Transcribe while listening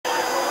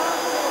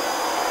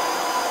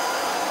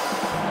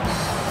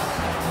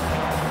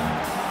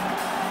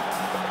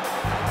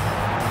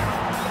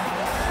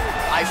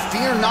I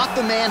fear not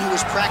the man who has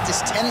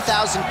practiced 10,000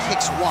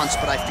 kicks once,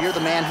 but I fear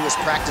the man who has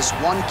practiced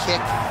one kick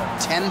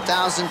 10,000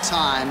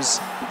 times.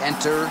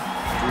 Enter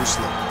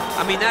Bruce Lee.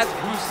 I mean, that's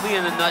Bruce Lee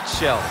in a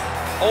nutshell.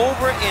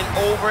 Over and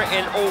over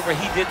and over,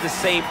 he did the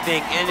same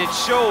thing, and it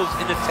shows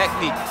in the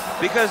technique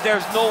because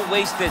there's no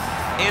wasted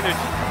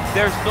energy.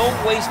 There's no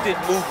wasted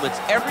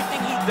movements.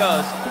 Everything he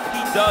does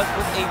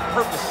with a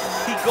purpose.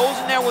 He goes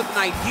in there with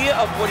an idea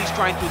of what he's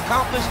trying to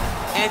accomplish,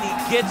 and he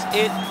gets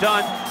it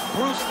done.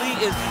 Bruce Lee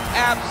is the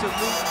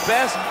absolute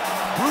best.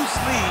 Bruce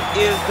Lee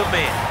is the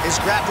man. His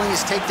grappling,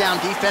 his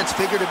takedown defense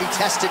figure to be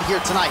tested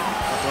here tonight,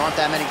 but there aren't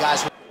that many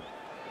guys.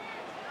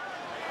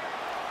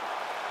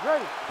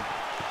 Ready.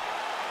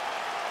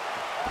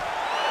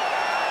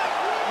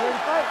 Ready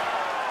to fight?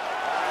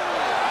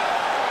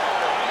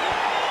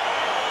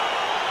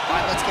 All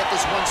right, let's get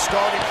this one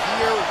started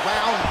here.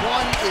 Round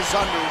one is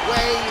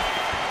underway.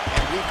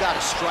 And we've got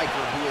a striker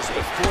who is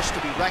a force to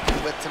be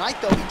reckoned with. Tonight,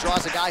 though, he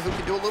draws a guy who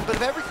can do a little bit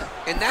of everything.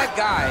 And that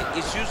guy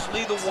is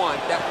usually the one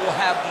that will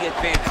have the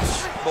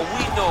advantage. But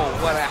we know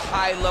what a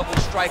high-level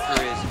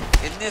striker is.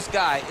 And this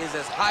guy is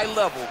as high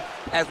level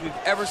as we've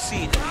ever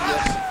seen in the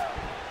UFC.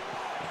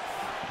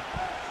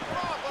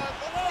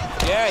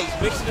 Yeah,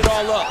 he's mixing it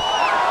all up.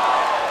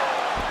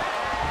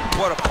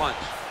 What a punch.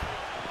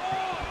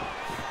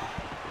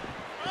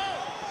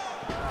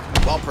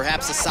 Well,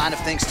 perhaps a sign of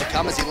things to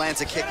come as he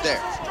lands a kick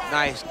there.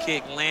 Nice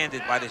kick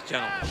landed by this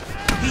gentleman.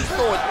 He's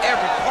throwing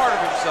every part of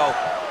himself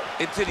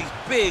into these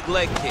big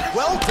leg kicks.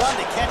 Well done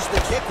to catch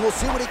the kick. We'll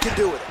see what he can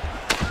do with it.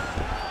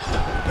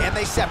 And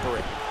they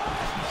separate.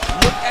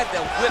 Look at the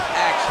whip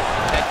action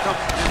that comes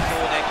from him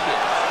throwing that kick.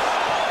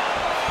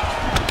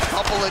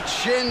 Couple of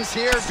chins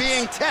here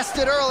being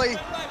tested early.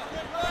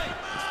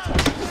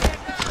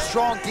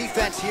 Strong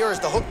defense here as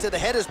the hook to the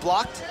head is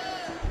blocked.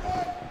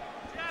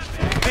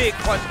 Big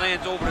punch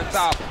lands over the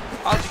top.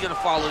 How's he gonna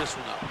follow this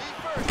one up?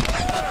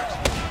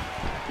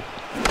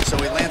 So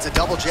he lands a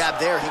double jab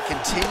there. He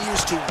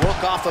continues to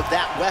work off of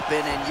that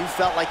weapon, and you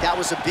felt like that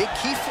was a big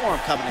key for him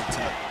coming in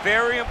tonight.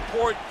 Very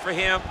important for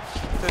him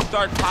to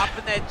start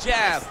popping that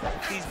jab.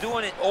 He's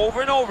doing it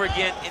over and over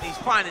again, and he's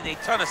finding a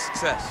ton of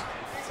success.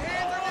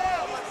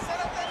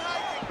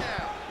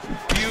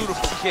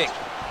 Beautiful kick.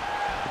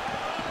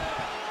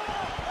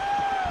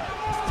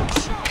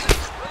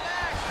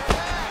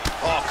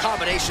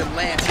 Combination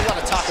lands. You want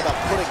to talk about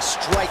putting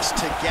strikes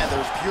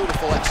together.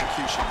 Beautiful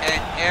execution.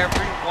 And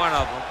every one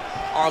of them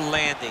are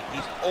landing.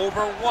 He's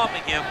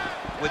overwhelming him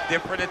with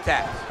different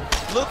attacks.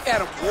 Look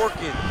at him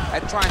working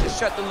at trying to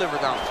shut the liver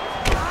down.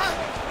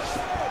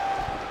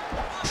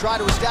 Try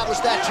to establish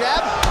that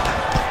jab.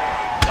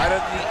 Right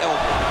under the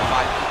elbow.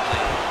 5 feet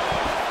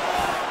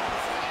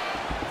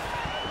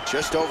land.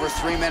 Just over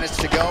 3 minutes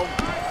to go.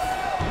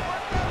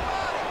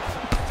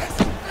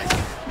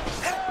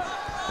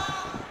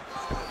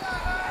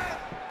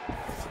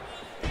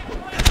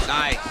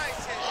 Nice.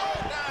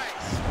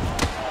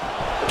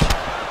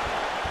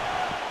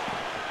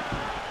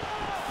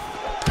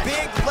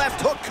 Big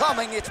left hook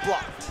coming, it's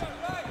blocked.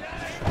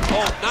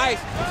 Oh, nice.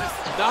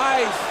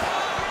 Nice.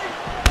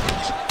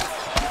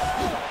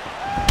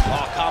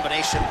 Oh,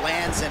 combination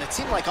lands, and it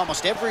seemed like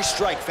almost every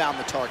strike found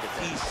the target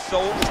there. He's so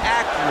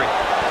accurate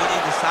when he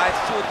decides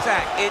to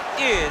attack. It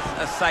is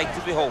a sight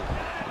to behold.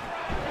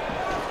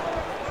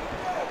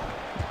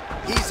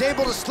 He's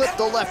able to slip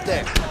the left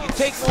there. You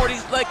take more of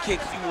these leg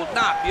kicks, you will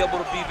not be able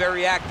to be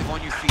very active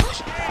on your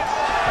feet.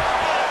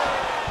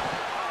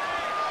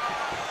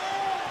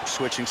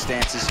 Switching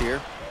stances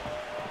here.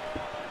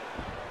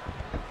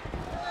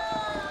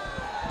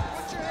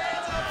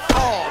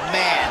 Oh,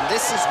 man,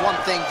 this is one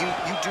thing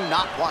you do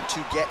not want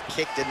to get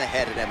kicked in the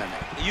head at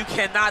MMA. You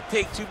cannot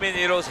take too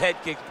many of those head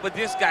kicks, but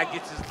this guy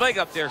gets his leg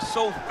up there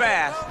so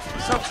fast,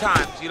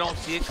 sometimes you don't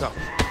see it coming.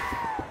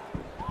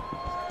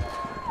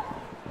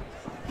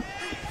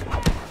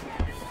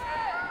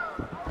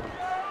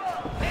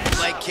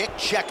 Leg kick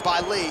checked by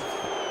Lee.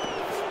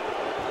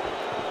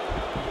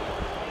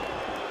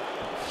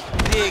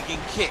 Dig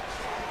and kick.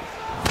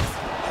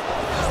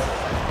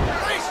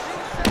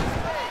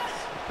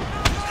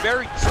 It's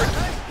very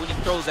tricky when he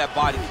throws that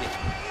body kick.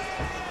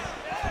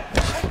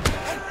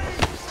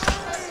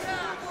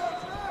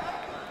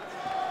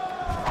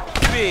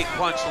 Big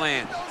punch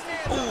lands.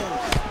 Ooh.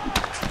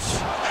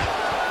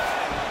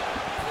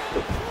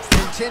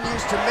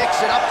 Continues to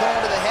mix it up, going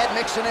to the head,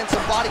 mixing in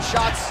some body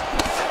shots.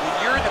 When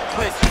you're in the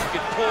clinch, you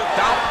can pull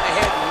down from the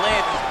head and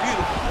land these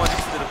beautiful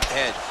punches to the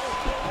head.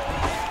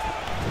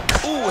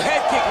 Ooh,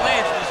 head kick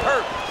lands and he's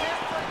hurt.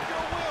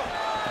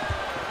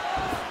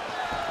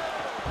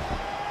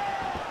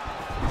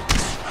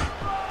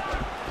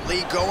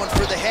 Lee going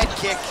for the head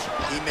kick.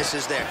 He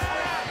misses there.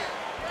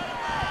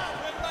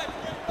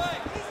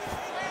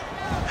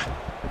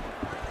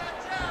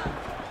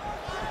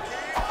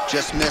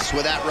 Just missed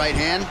with that right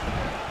hand.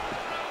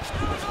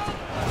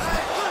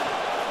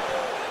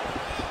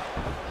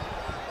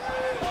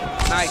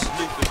 Nice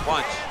looping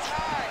punch.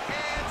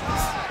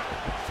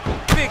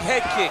 Big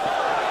head kick.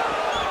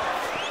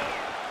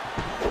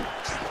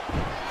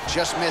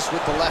 Just missed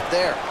with the left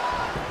there.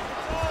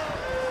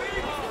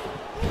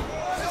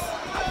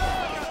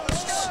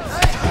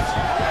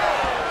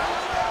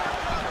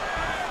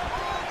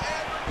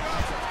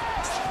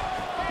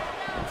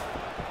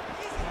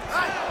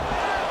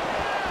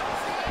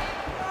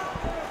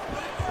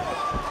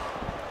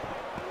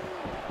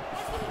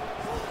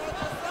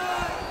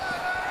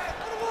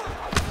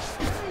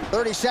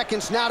 30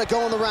 seconds now to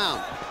go in the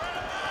round.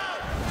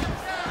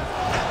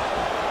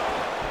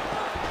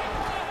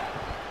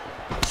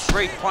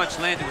 Great punch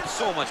landed with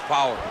so much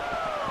power.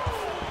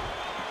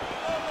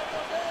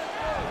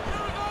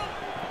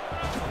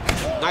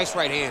 Nice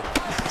right hand.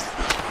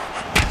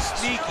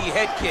 Sneaky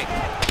head kick.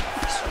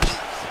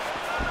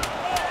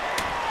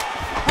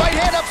 Right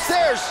hand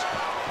upstairs.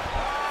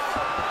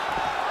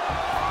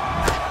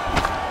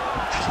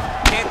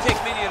 Can't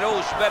take many of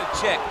those, you better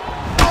check.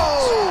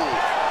 Oh!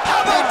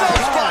 How about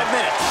those 5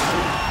 minutes?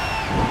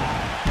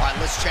 All right,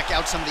 let's check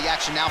out some of the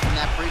action now from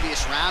that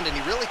previous round, and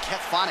he really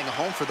kept finding a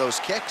home for those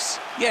kicks.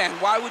 Yeah, and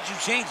why would you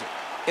change it?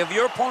 If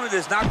your opponent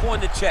is not going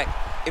to check,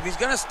 if he's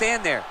going to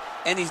stand there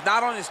and he's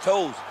not on his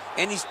toes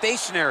and he's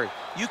stationary,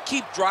 you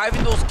keep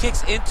driving those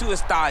kicks into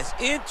his thighs,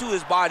 into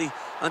his body,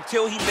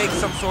 until he makes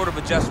some sort of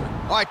adjustment.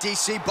 All right,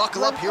 DC,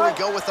 buckle up. Here we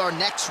go with our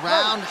next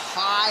round.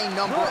 High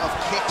number of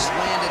kicks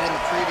landed in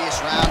the previous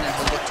round, and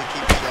he'll look to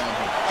keep it going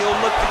here. He'll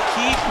look to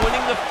keep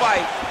winning the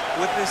fight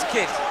with his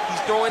kicks.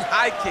 He's throwing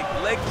high kick,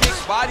 leg kick,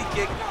 body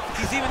kick.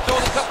 He's even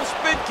throwing a couple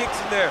spin kicks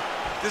in there.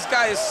 This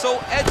guy is so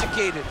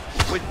educated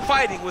with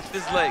fighting with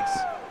his legs.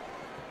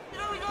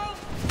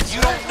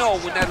 You don't know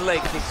when that leg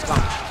kick's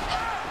coming.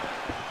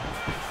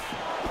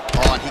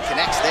 Oh, and he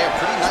connects there.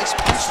 Pretty nice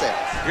punch there.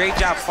 Great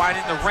job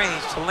finding the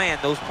range to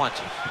land those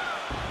punches.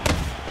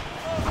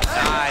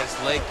 Nice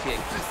leg kick.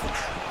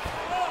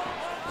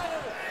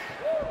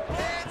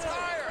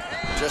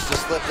 Just a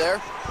slip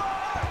there.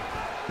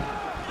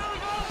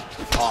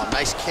 Oh,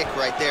 nice kick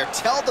right there.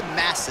 Tell the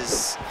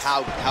masses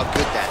how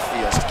good that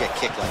feels to get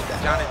kicked like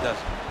that. John, it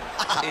doesn't.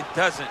 It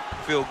doesn't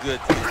feel good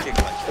to get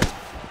kicked like that.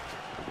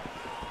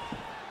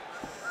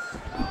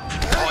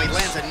 Oh, he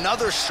lands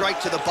another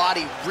strike to the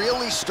body,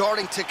 really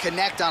starting to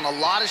connect on a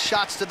lot of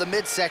shots to the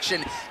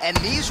midsection, and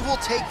these will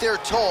take their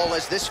toll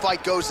as this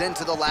fight goes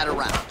into the latter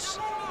rounds.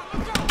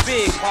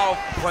 Big,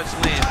 powerful punch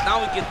lands. Now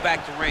we get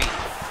back to range.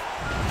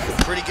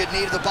 Pretty good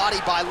knee to the body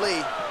by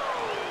Lee.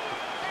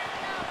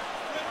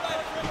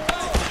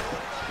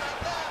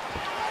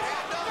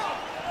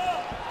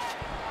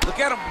 Look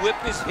at him whip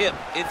his hip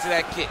into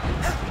that kick.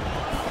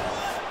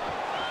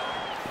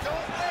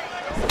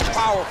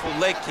 Powerful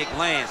leg kick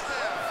lands.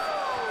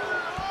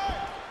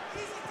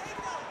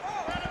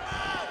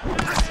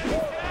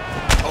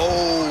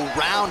 Oh,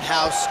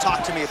 roundhouse.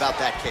 Talk to me about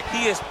that kick.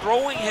 He is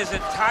throwing his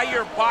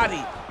entire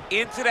body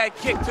into that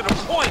kick to the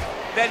point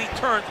that he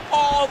turns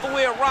all the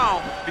way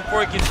around before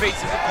he can face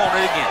his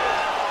opponent again.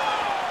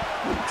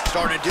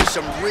 Starting to do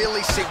some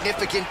really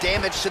significant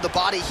damage to the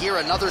body here.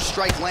 Another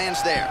strike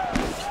lands there.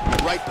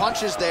 Right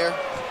punches there.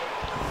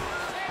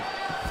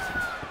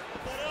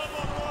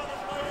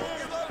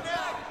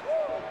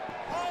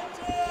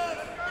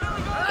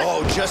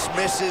 Oh, just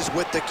misses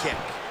with the kick.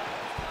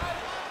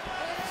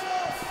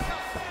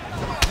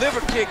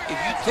 Liver kick, if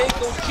you take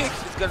those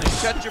kicks, it's gonna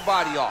shut your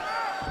body off.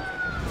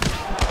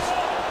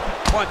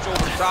 Punch over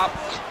the top.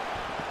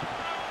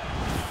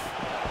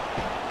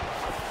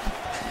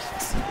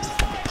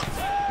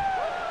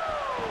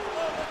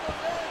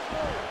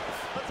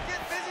 Let's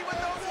get busy with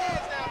those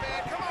hands now,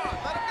 man. Come on,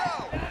 let him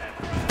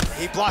go.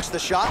 He blocks the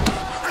shot.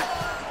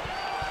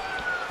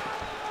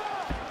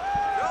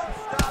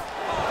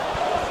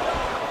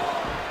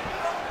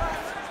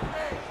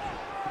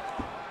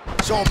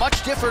 So a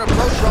much different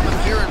approach from him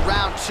here in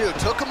round two.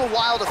 Took him a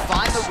while to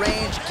find the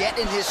range, get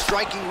in his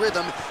striking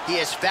rhythm. He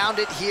has found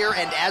it here,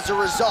 and as a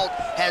result,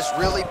 has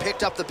really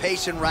picked up the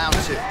pace in round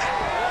two.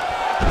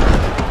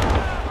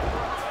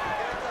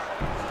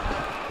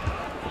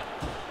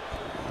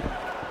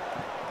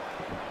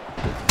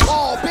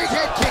 Oh, big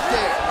head kick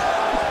there.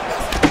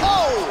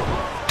 Oh!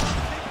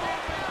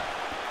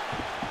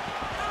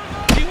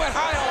 He went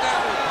high on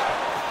that one.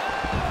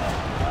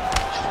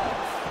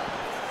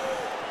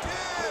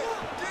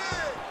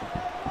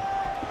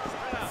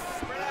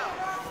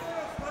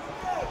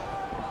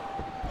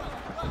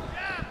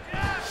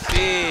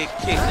 Big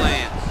kick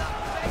lands.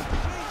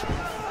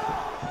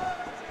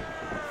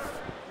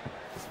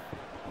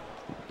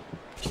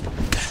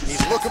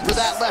 He's looking for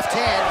that left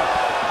hand.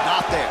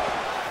 Not there.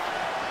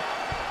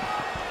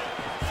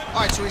 All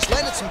right, so he's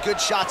landed some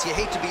good shots. You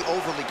hate to be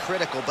overly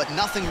critical, but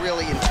nothing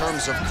really in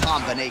terms of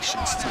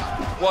combinations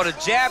tonight. Well, the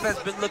jab has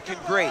been looking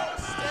great.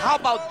 How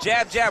about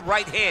jab, jab,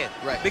 right hand?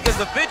 Right. Because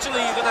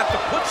eventually you're gonna have to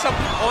put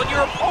something on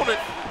your opponent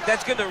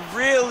that's gonna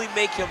really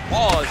make him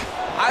pause.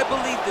 I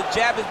believe the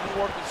jab has been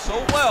working so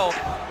well,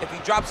 if he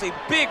drops a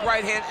big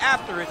right hand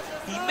after it,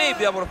 he may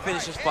be able to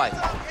finish his fight.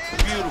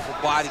 Beautiful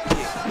body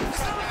kick.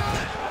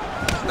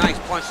 Nice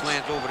punch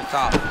lands over the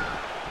top.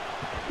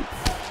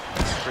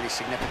 Pretty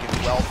significant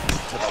welt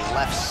to the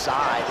left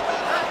side.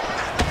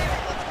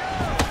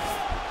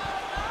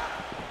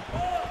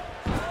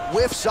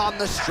 Whiffs on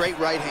the straight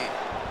right hand.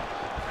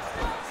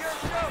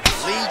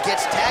 Lee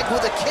gets tagged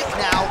with a kick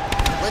now.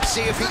 Let's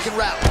see if he can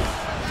rally.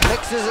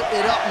 Mixes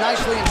it up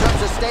nicely in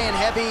terms of staying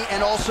heavy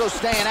and also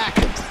staying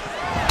active.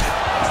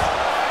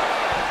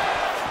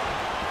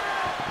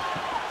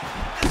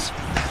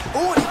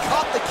 Ooh, and he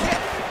caught the kick.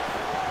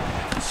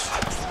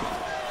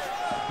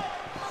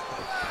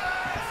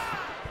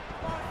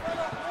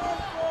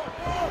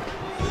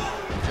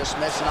 Just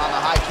missing on the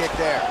high kick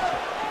there.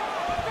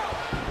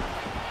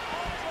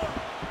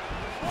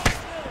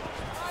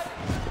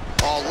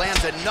 Oh,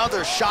 lands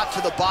another shot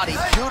to the body,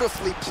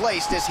 beautifully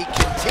placed as he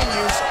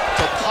continues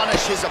to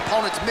punish his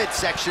opponent's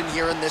midsection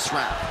here in this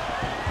round.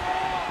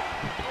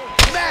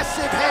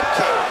 Massive head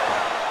kick.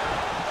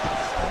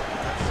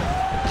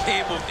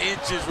 Game of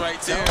inches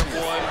right there,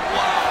 boy.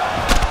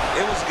 Wow.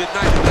 It was a good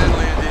night when that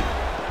landed.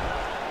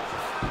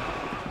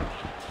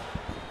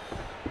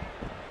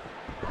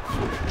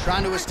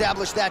 Trying to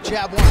establish that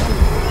jab one.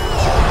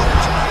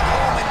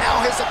 Oh, and now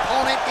his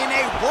opponent in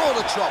a world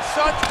of trouble.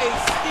 Such a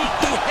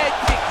sneaky head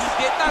kick.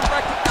 He did not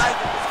recognize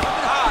it was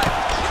coming high,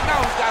 and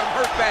now he's got him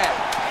hurt bad.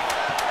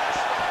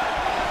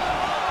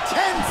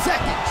 10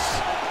 seconds.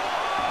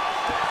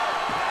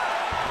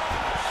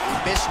 He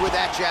missed with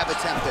that jab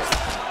attempt there.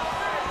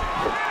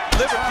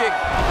 Liver kick.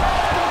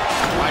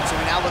 All right, so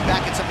we now look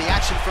back at some of the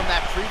action from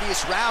that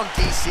previous round,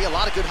 DC. A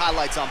lot of good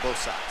highlights on both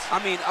sides.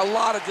 I mean, a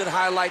lot of good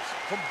highlights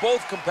from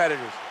both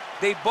competitors.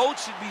 They both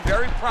should be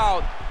very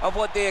proud of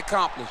what they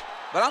accomplished.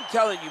 But I'm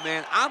telling you,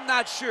 man, I'm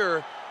not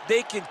sure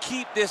they can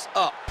keep this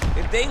up.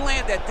 If they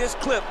land at this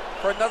clip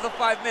for another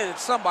 5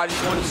 minutes,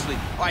 somebody's going to sleep.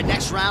 All right,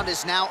 next round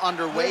is now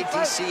underway.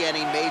 DC,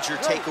 any major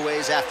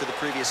takeaways after the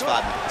previous 5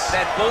 minutes?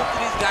 That both of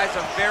these guys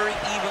are very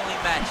evenly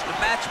matched. The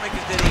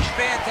matchmakers did a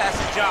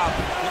fantastic job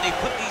when they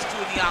put these two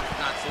in the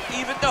octagon. So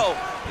even though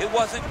it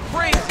wasn't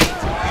crazy,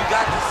 you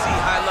got to see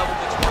high-level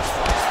mixed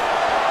martial arts.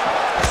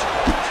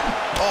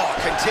 Oh,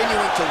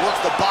 continuing to work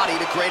the body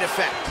to great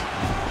effect.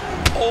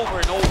 Over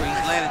and over,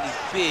 he's landing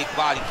these big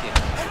body kicks.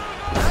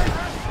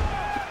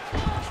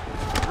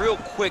 Real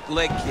quick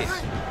leg kick.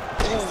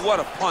 Ooh, what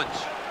a punch.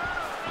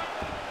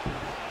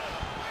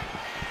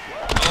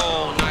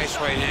 Oh, nice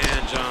right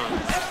hand, John.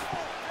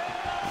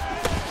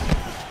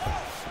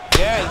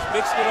 Yeah, he's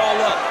mixing it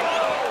all up.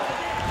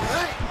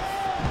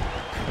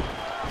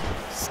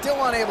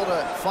 Still unable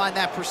to find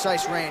that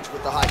precise range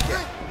with the high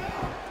kick.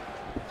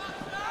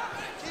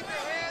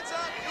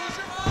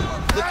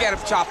 Look at him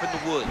chopping the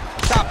wood.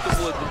 Chop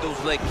the wood with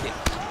those leg kicks.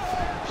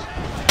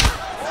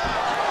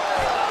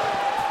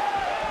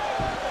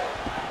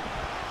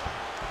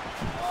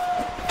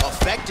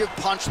 Effective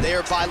punch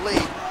there by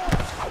Lee.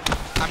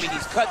 I mean,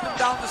 he's cutting them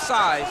down to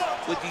size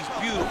with these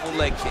beautiful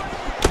leg kicks.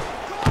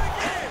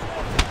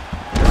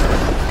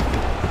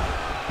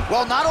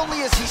 Well, not only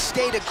has he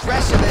stayed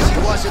aggressive as he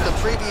was in the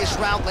previous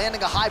round,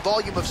 landing a high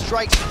volume of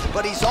strikes,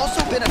 but he's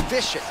also been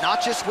efficient,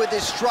 not just with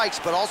his strikes,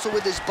 but also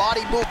with his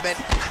body movement.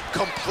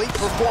 Complete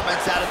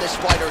performance out of this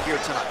fighter here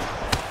tonight.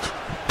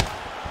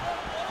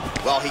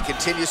 Well, he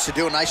continues to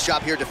do a nice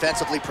job here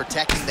defensively,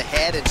 protecting the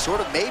head and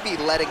sort of maybe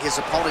letting his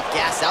opponent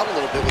gas out a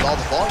little bit with all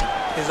the volume.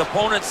 His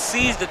opponent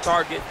sees the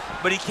target,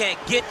 but he can't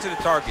get to the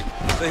target.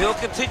 So he'll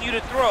continue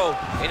to throw,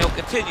 and he'll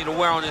continue to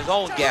wear on his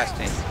own gas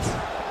tank.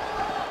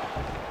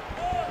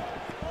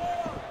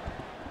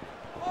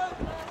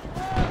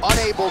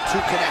 Unable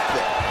to connect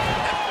there.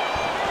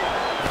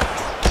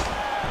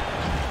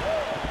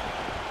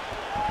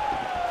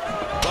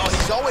 Well,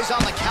 he's always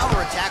on the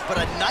counterattack, but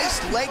a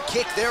nice leg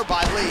kick there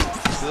by Lee.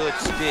 Good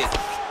stick.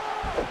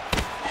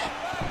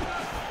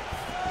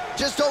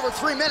 Just over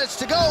 3 minutes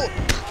to go.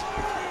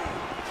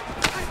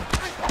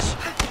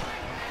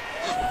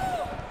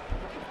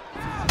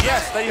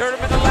 Yes, they heard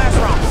him in the last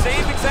round.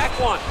 Same exact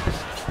one.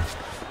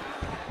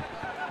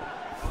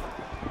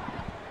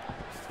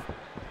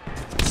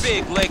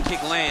 Big leg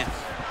kick lands.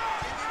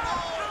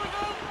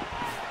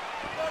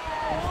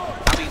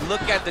 I mean,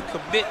 look at the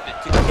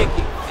commitment to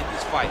kicking in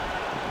this fight.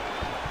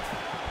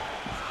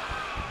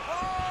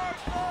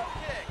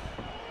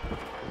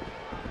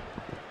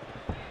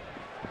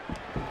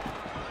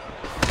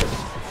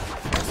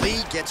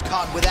 Lee gets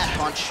caught with that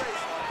punch.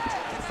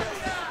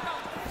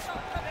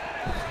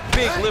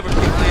 Big liver kick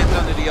lands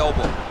under the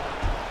elbow.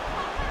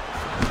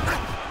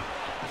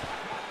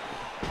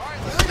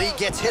 Lee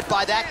gets hit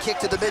by that kick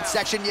to the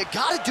midsection. You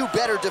got to do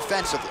better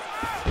defensively.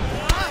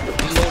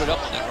 He loaded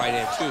up on that right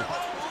hand, too.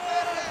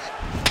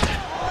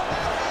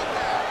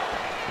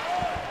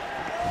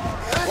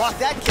 Block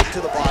that kick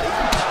to the body.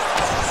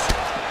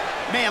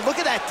 Man, look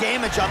at that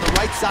damage on the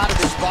right side of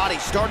his body.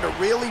 Starting to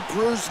really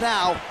bruise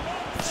now.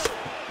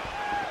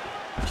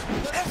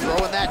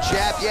 Throwing that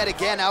jab yet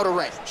again out of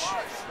range.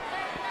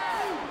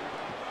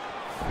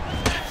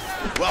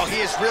 Well,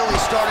 he is really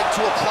starting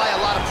to apply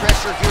a lot of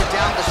pressure here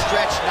down the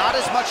stretch. Not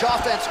as much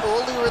offense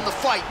earlier in the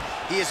fight.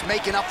 He is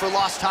making up for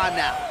lost time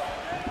now.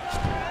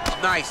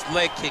 Nice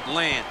leg kick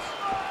lands.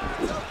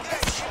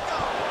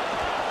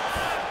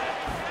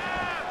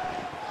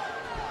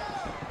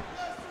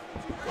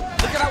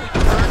 Look at how he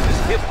turns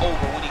his hip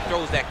over when he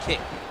throws that kick.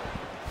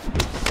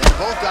 And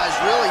both guys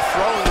really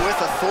throwing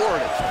with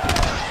authority.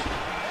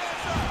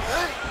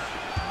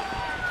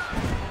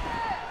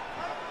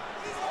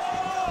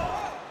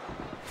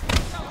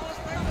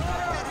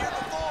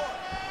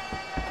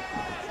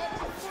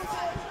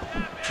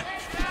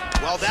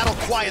 Well, that'll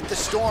quiet the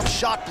storm.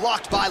 Shot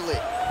blocked by Lee.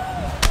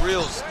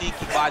 Real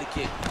sneaky body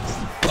kick.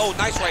 Oh,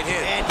 nice right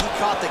hand. And he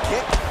caught the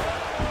kick.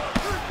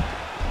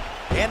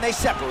 And they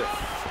separate.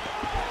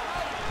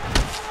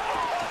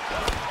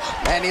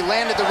 And he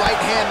landed the right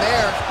hand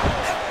there.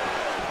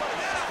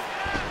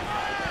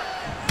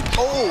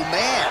 Oh,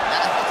 man.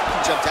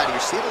 You jumped out of your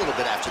seat a little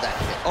bit after that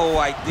kick. Oh,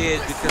 I did,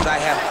 because I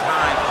have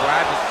time to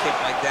grab his kick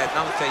like that. And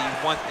I'm going to tell you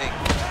one thing.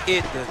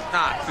 It does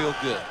not feel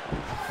good.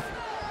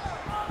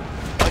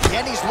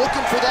 Again, he's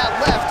looking for that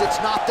left.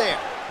 It's not there.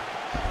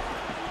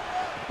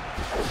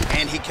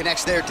 And he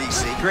connects there,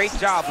 DC. Great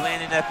job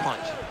landing that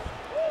punch.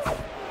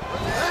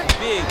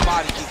 Big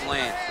body kick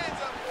lands.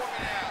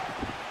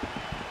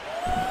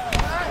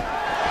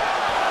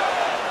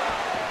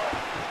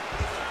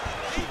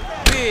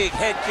 Big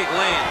head kick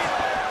lands.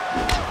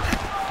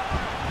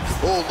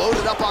 Oh,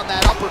 loaded up on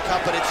that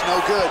uppercut, but it's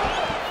no good.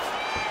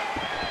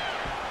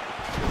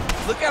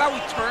 Look at how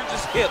he turns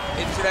his hip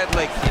into that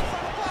leg kick.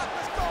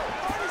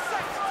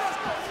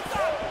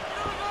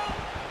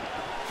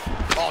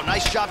 Oh,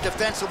 nice job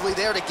defensively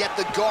there to get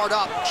the guard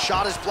up.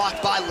 Shot is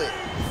blocked by Lí.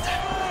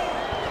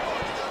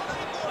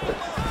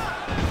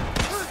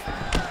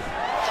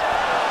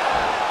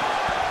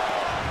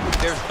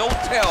 There's no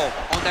tell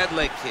on that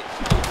leg kick.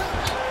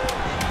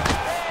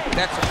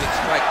 That's a big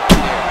strike right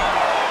there.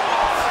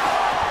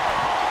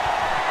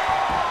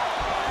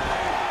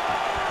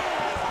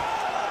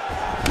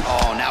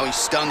 Oh, now he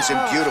stuns him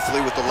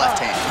beautifully with the left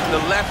hand. The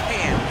left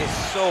hand is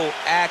so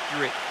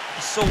accurate.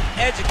 He's so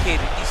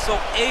educated. He's so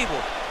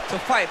able to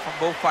fight from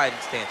both fighting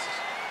stances.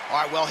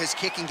 All right, well, his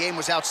kicking game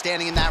was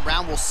outstanding in that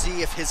round. We'll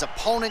see if his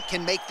opponent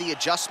can make the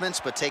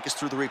adjustments, but take us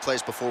through the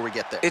replays before we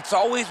get there. It's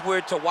always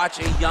weird to watch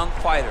a young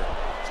fighter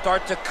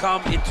start to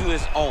come into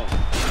his own.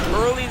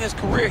 Early in his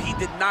career, he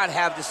did not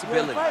have this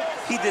ability.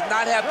 He did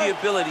not have the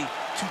ability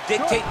to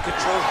dictate and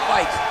control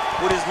fights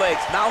with his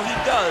legs. Now he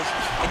does,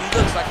 and he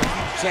looks like a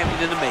future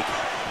champion in the making.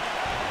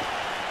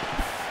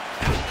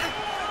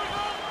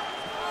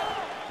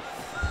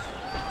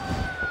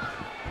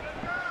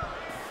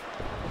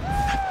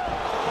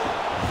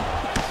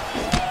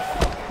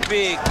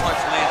 Big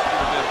punch lands through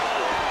the middle.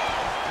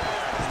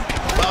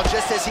 Well,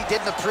 just as he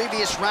did in the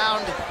previous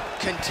round,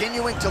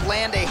 continuing to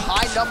land a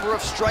high number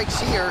of strikes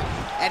here,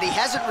 and he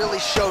hasn't really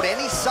showed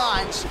any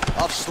signs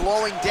of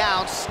slowing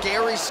down.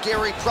 Scary,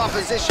 scary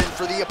proposition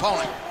for the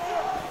opponent.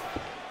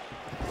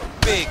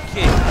 Big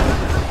kick.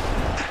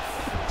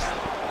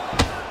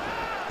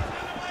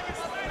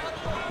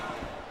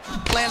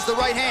 Lands the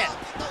right hand.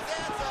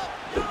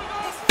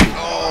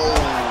 Oh,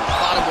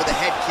 caught him with a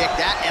head kick.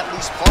 That at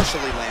least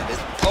partially landed.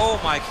 Oh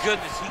my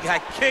goodness, he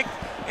got kicked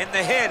in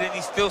the head and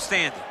he's still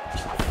standing.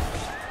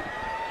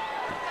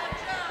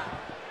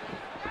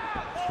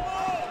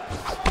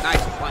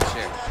 Nice punch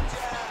there.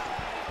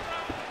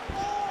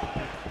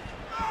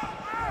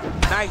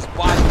 Nice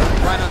body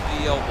right under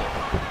the elbow.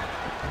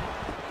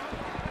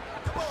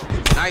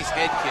 Nice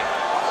head kick.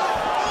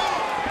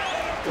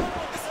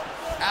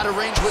 Out of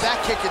range with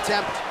that kick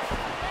attempt.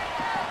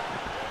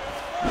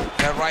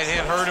 That right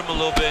hand hurt him a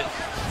little bit.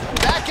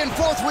 Back and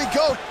forth we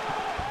go.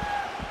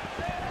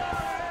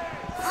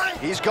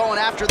 He's going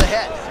after the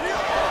head.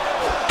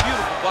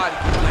 Beautiful body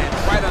kick lands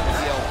right under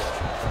the elbow.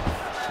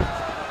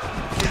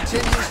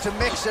 Continues to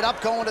mix it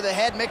up, going to the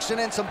head, mixing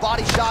in some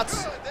body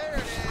shots.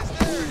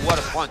 Ooh, what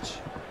a punch.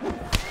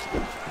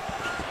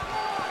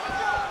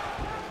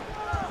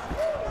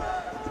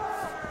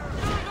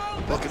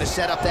 Looking to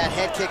set up that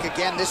head kick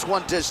again. This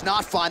one does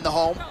not find the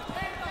home.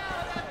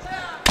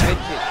 Head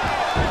kick.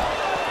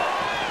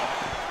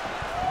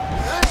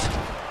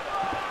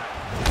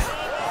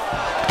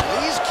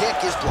 Lee's kick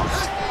is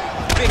blocked.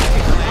 Big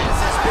kick lands.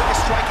 His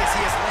biggest strike as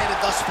he has landed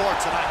thus far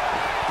tonight.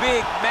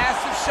 Big,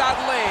 massive shot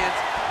lands.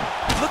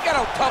 Look at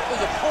how tough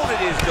his opponent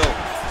is, though.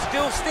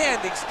 Still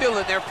standing, still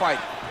in there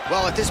fighting.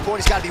 Well, at this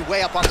point, he's got to be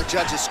way up on the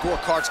judges'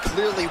 scorecards,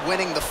 clearly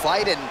winning the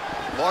fight, and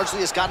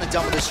largely has gotten it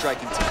done with his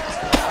striking team.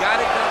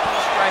 Got it done with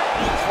the strike.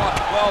 He fought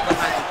well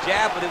behind the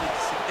jab, but it was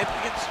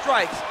significant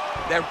strikes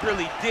that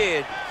really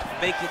did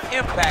make an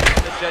impact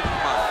on the judges'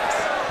 minds.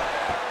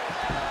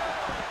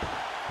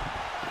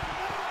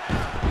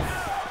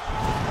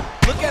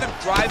 Look at him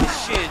drive his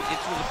shin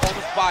into his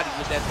opponent's body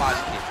with that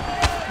body kick.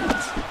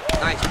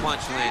 Nice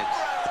punch lands.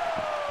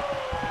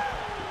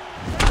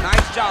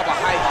 Nice job of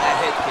hiding that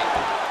head kick.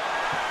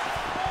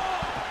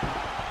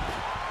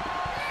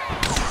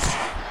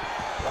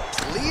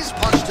 Lee's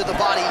punch to the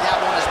body, that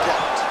one is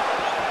blocked.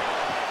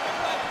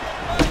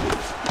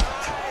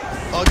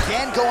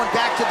 Again, going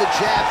back to the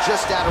jab,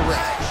 just out of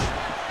range.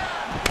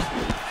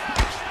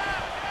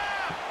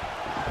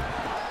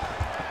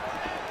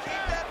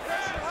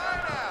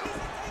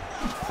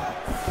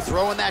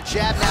 Throwing that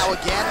jab now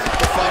again,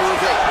 the fighter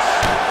evades.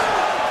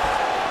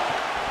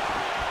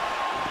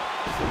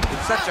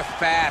 It's such a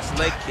fast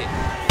leg kick.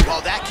 Well,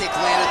 that kick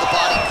landed the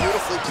body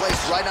beautifully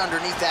placed right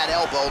underneath that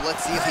elbow.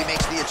 Let's see if he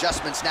makes the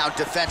adjustments now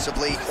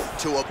defensively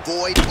to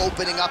avoid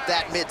opening up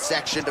that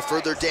midsection to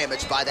further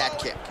damage by that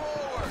kick.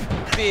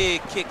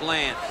 Big kick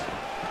lands.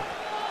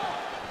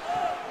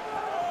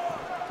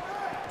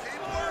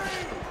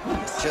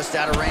 Just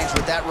out of range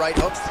with that right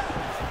hook.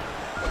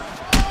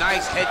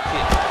 Nice head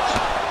kick.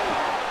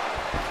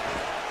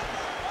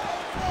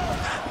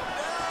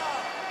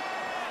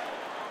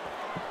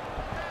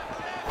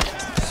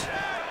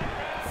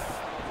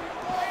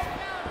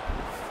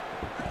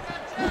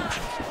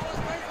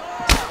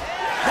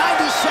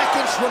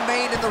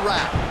 point in the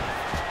round.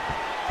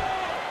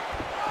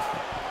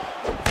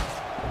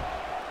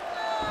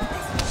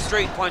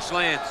 Straight punch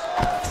lands.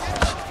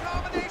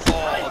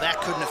 Oh, that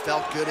couldn't have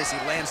felt good as he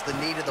lands the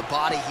knee to the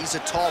body. He's a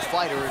tall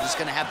fighter and is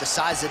going to have the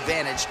size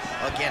advantage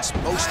against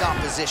most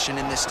opposition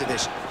in this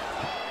division.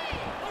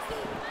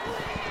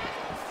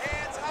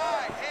 Hands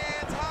high,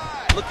 hands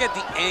high. Look at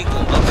the angle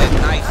of that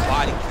nice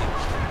body kick.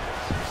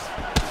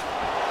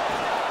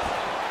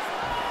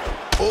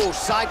 Oh,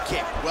 side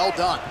kick, well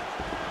done.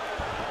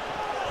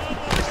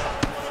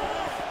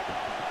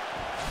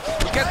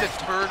 Look at the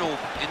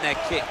turnover in that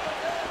kick.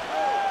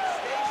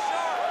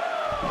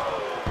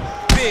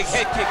 Big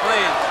head kick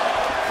lands.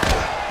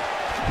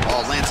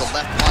 Oh, lands a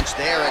left punch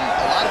there, and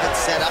a lot of it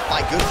set up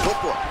by good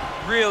footwork.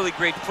 Really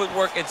great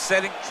footwork and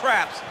setting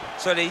traps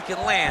so that he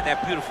can land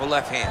that beautiful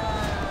left hand.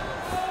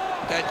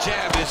 That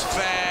jab is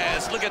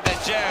fast. Look at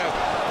that jab.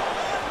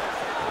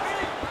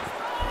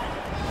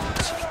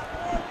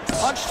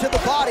 Punch to the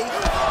body.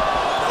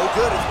 No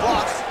good, it's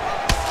blocked.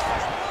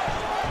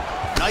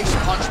 Nice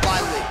punch by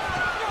Lí.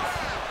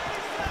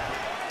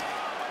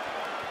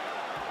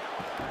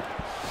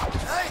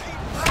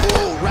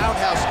 Oh,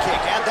 roundhouse kick.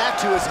 Add that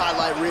to his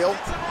highlight reel.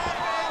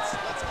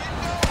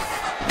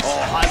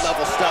 Oh,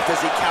 high-level stuff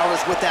as he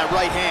counters with that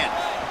right hand.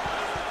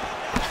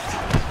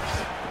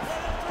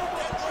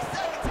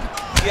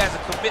 He has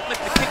a commitment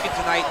to kicking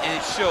tonight, and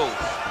it shows.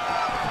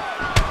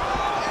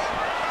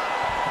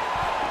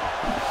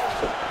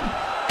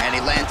 And he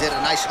landed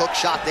a nice hook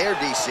shot there,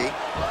 DC.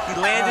 He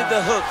landed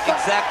the hook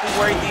exactly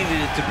where he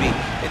needed it to be,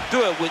 and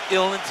threw it with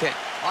ill intent.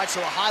 All right,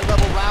 so a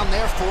high-level round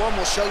there for him.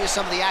 We'll show you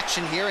some of the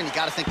action here, and you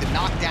got to think the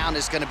knockdown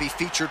is going to be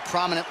featured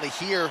prominently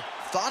here.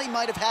 Thought he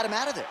might have had him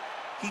out of there.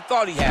 He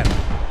thought he had him,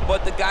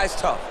 but the guy's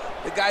tough.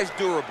 The guy's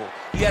durable.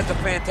 He has a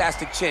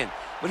fantastic chin,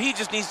 but he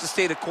just needs to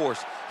stay the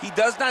course. He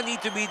does not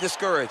need to be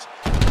discouraged.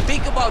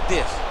 Think about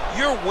this.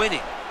 You're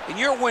winning, and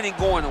you're winning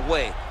going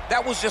away.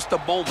 That was just a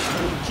moment.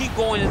 Keep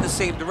going in the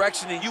same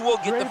direction, and you will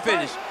get the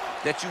finish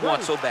that you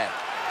want so bad.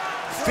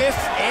 Fifth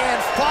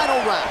and final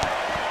round.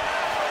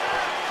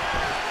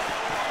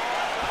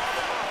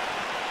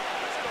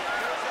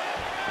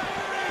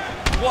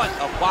 What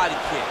a body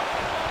kick.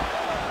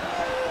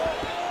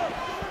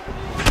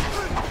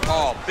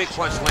 Oh, big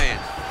punch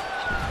lands.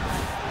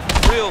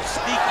 Real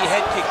sneaky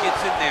head kick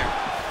gets in there.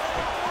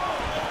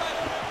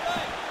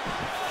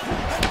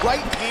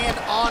 Right hand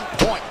on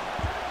point.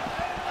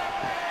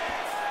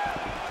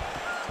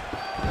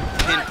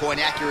 Pinpoint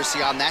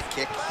accuracy on that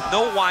kick.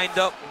 No wind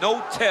up,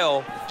 no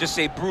tell, just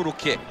a brutal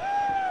kick.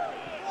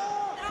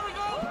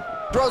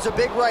 Throws a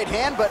big right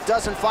hand, but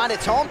doesn't find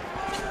its home.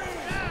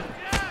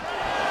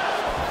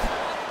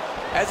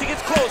 As he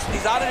gets close and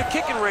he's out of the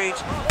kicking range,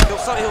 he'll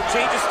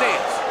change his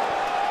stance.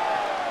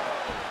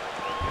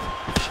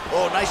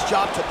 Oh, nice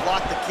job to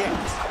block the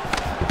kicks.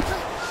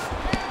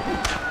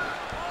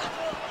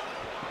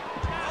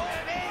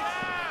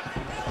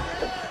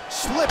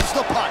 Slips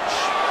the punch.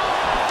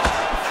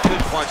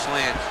 Good punch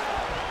lands.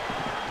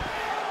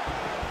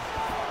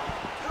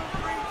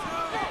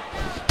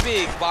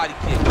 Big body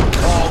kick.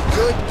 Oh,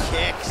 good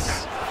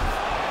kicks.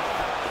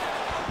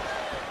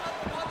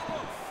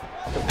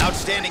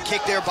 Outstanding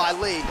kick there by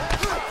Lí.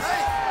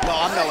 Well,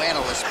 I'm no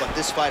analyst, but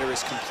this fighter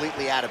is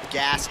completely out of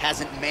gas,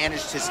 hasn't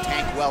managed his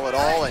tank well at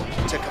all, and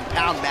to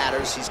compound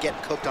matters, he's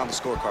getting cooked on the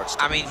scorecards.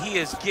 I mean, he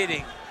is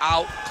getting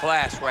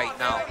outclassed right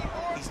now.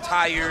 He's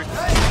tired.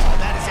 Oh,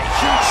 that is a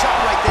huge shot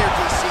right there,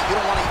 DC. You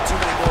don't want to eat too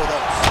many more of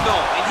those. No,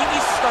 and he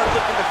needs to start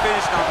looking to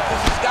finish now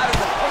because he's got his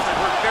opponent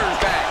hurt very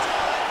bad.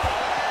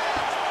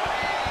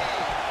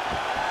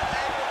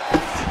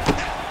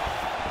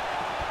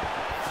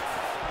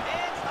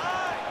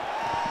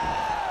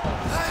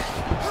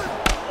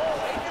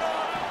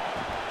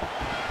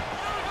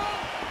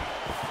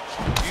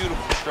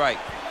 Beautiful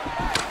strike.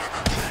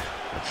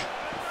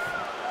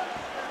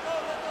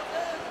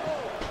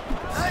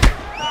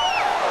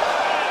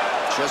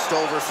 Just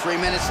over 3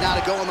 minutes now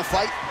to go in the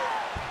fight.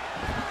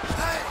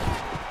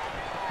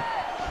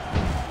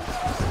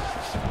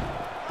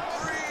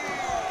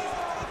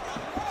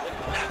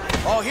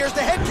 Oh, here's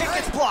the head kick,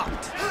 it's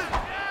blocked.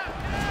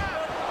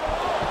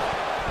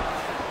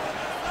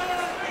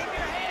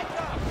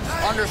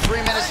 Under 3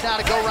 minutes now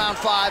to go, round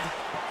 5.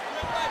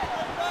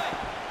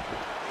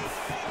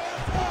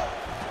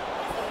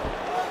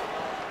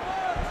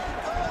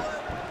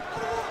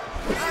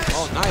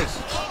 Oh, nice.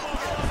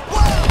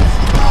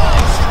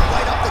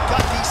 Right up the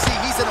gut, DC.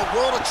 He's in a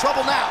world of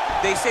trouble now.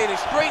 They say the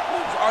straight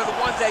moves are the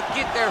ones that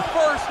get there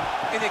first,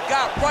 and it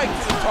got right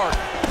to the target.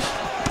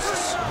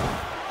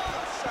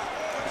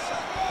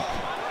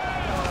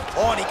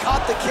 Oh, and he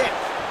caught the kick.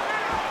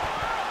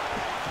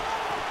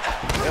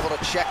 Able to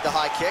check the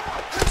high kick.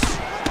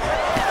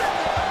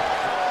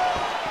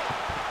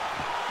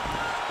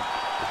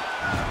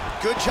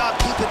 Good job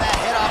keeping that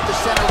head off the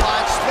center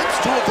line. Slips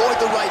to avoid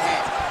the right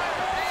hand.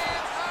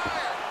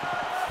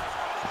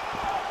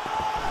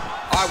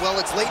 All right, well,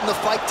 it's late in the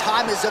fight.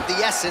 Time is of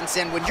the essence,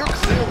 and when you're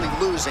clearly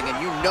losing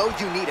and you know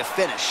you need a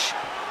finish,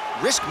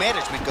 risk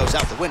management goes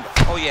out the window.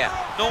 Oh, yeah.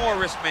 No more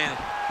risk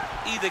management.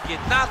 either get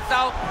knocked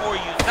out or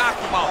you knock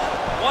him out.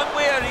 One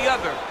way or the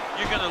other,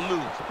 you're gonna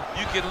lose.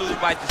 You can lose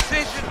by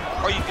decision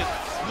or you can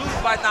lose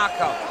by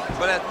knockout.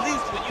 But at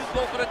least when you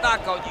go for the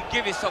knockout, you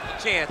give yourself a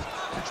chance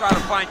to try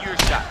to find your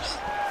shot.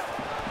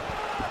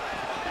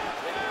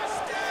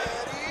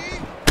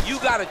 You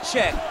gotta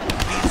check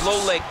these low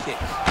leg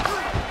kicks.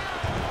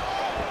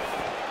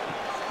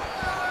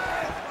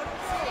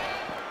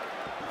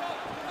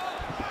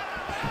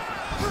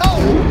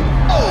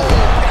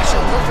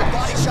 Perfect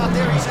body shot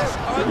there. He's out.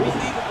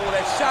 Unbelievable.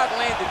 That shot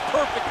landed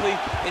perfectly,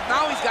 and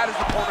now he's got his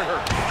opponent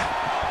hurt.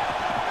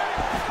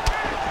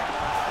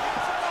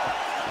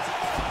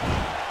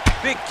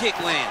 Big kick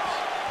lands.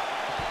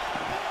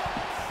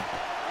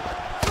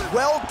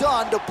 Well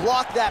done to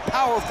block that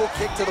powerful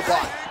kick to the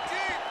body.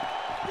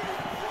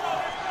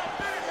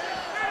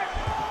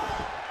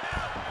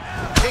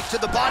 Kick to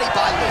the body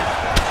by Lí.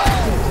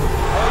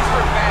 Oh, he's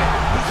hurt bad.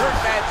 He's hurt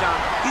bad, John.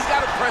 He's got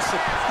to press him.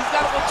 He's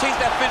got to go chase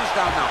that finish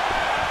down now.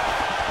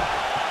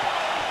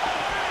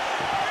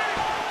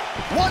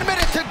 1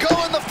 minute to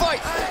go in the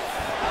fight.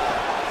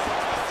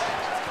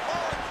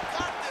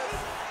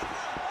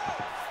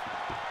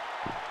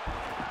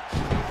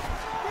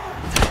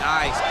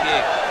 Nice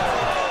kick.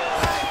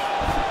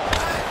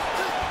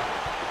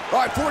 All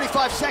right,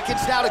 45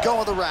 seconds now to go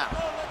in the round.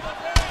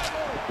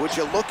 Would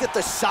you look at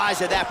the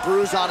size of that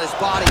bruise on his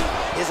body?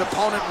 His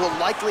opponent will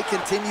likely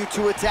continue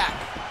to attack.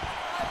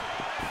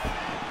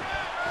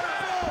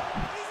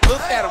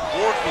 Look at him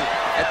working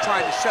at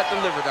trying to shut the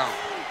liver down.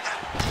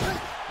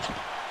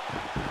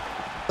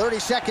 30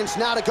 seconds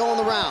now to go in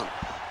the round.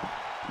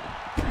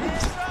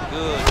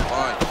 Good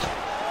punch.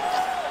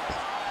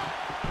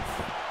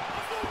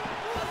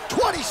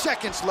 20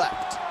 seconds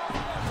left.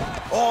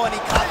 Oh, and he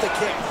caught the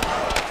kick.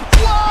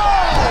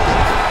 Whoa!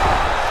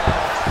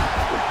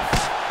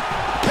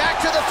 Back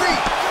to the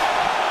feet.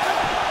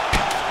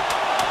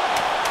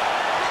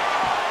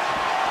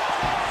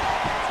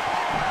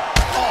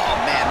 Oh,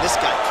 man, this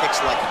guy kicks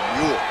like a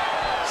mule.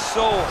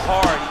 So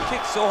hard. He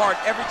kicks so hard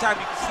every time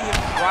you can see him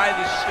drive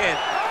his shin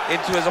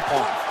into his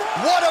opponent.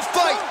 What a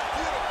fight!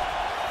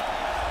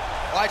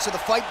 All right, so the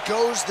fight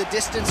goes the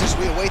distance as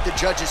we await the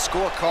judges'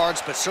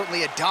 scorecards, but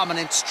certainly a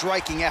dominant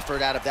striking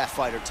effort out of that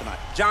fighter tonight.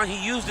 John, he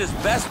used his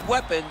best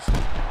weapons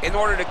in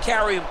order to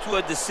carry him to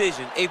a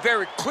decision, a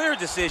very clear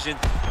decision,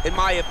 in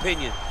my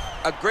opinion.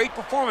 A great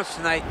performance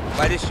tonight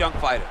by this young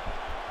fighter.